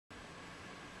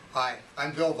Hi,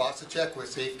 I'm Bill Vasicek with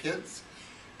Safe Kids,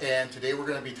 and today we're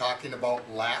going to be talking about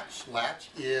LATCH. LATCH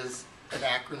is an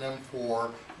acronym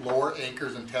for Lower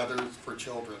Anchors and Tethers for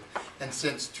Children. And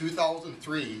since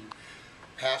 2003,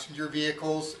 passenger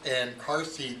vehicles and car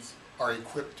seats are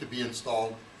equipped to be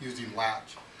installed using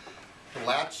LATCH. The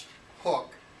LATCH hook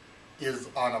is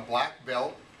on a black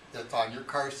belt that's on your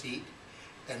car seat,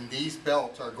 and these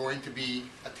belts are going to be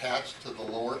attached to the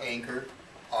lower anchor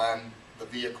on the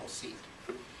vehicle seat.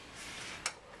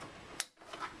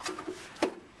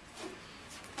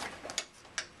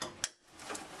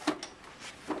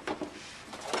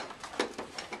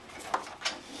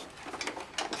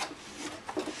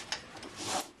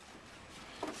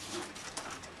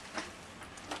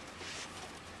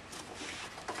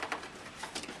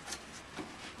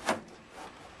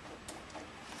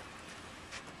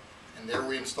 And there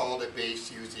we installed a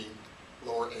base using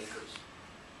lower anchors.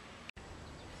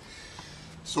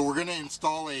 So we're going to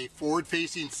install a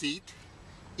forward-facing seat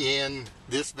in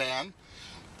this van.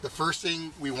 The first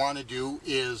thing we want to do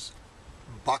is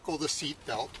buckle the seat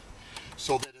belt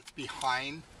so that it's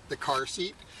behind the car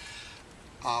seat.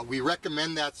 We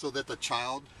recommend that so that the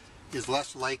child is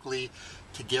less likely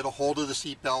to get a hold of the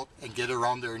seat belt and get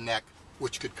around their neck,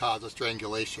 which could cause a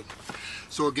strangulation.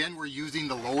 So again, we're using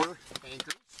the lower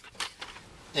anchors,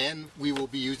 and we will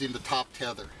be using the top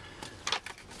tether.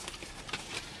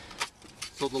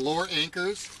 So the lower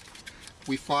anchors,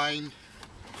 we find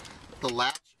the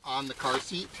latch on the car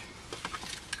seat,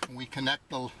 and we connect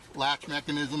the latch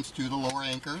mechanisms to the lower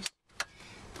anchors.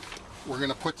 We're going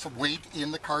to put some weight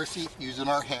in the car seat using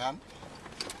our hand,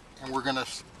 and we're going to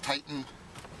tighten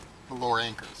the lower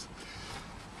anchors.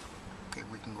 Okay,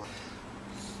 we can go ahead.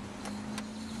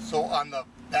 So on the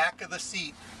back of the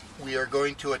seat, we are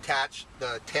going to attach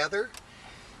the tether,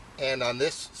 and on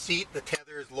this seat the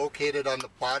tether is located on the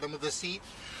bottom of the seat.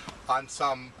 On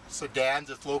some sedans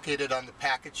it's located on the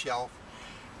package shelf,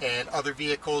 and other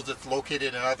vehicles it's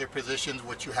located in other positions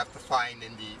which you have to find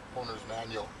in the owner's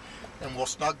manual. And we'll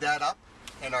snug that up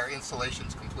and our installation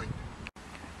is complete.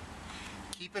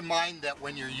 Keep in mind that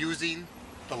when you're using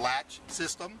the latch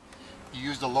system, you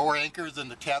use the lower anchors and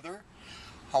the tether.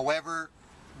 However,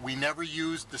 we never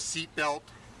use the seat belt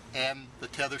and the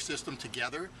tether system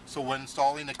together. So when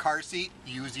installing a car seat,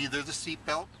 use either the seat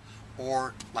belt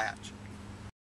or latch.